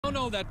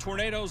now know that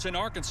tornadoes in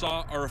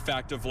Arkansas are a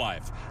fact of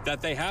life,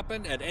 that they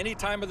happen at any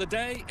time of the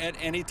day, at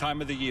any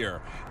time of the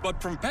year.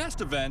 But from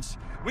past events,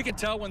 we can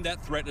tell when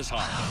that threat is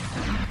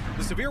high.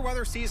 The severe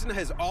weather season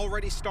has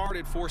already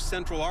started for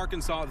central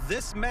Arkansas.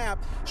 This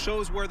map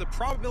shows where the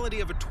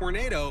probability of a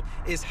tornado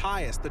is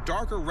highest. The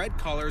darker red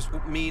colors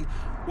mean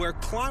where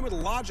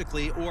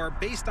climatologically or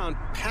based on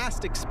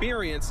past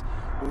experience,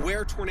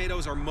 where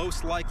tornadoes are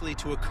most likely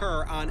to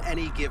occur on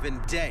any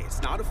given day.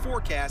 It's not a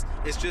forecast,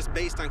 it's just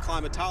based on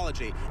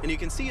climatology. And you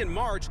can see in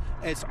March,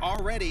 it's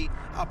already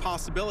a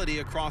possibility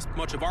across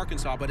much of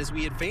Arkansas. But as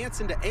we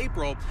advance into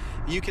April,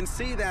 you can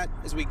see that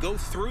as we go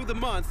through the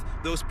month,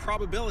 those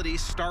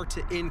probabilities start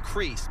to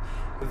increase.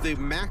 The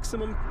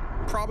maximum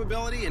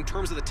probability in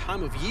terms of the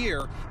time of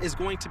year is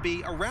going to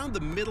be around the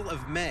middle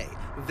of May.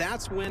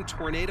 That's when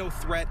tornado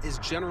threat is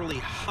generally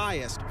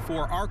highest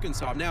for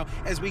Arkansas. Now,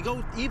 as we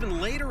go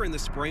even later in the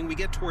spring, we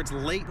get towards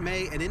late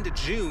May and into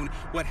June,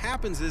 what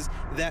happens is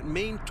that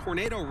main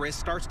tornado risk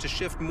starts to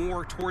shift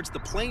more towards the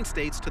plain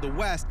states to the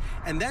west.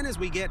 And then as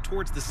we get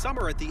towards the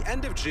summer at the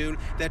end of June,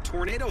 that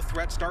tornado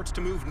threat starts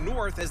to move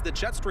north as the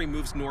jet stream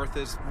moves north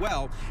as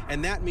well.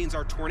 And that means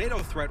our tornado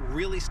threat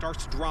really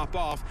starts to drop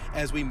off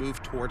as we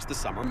move towards the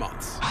summer months.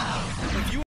 If you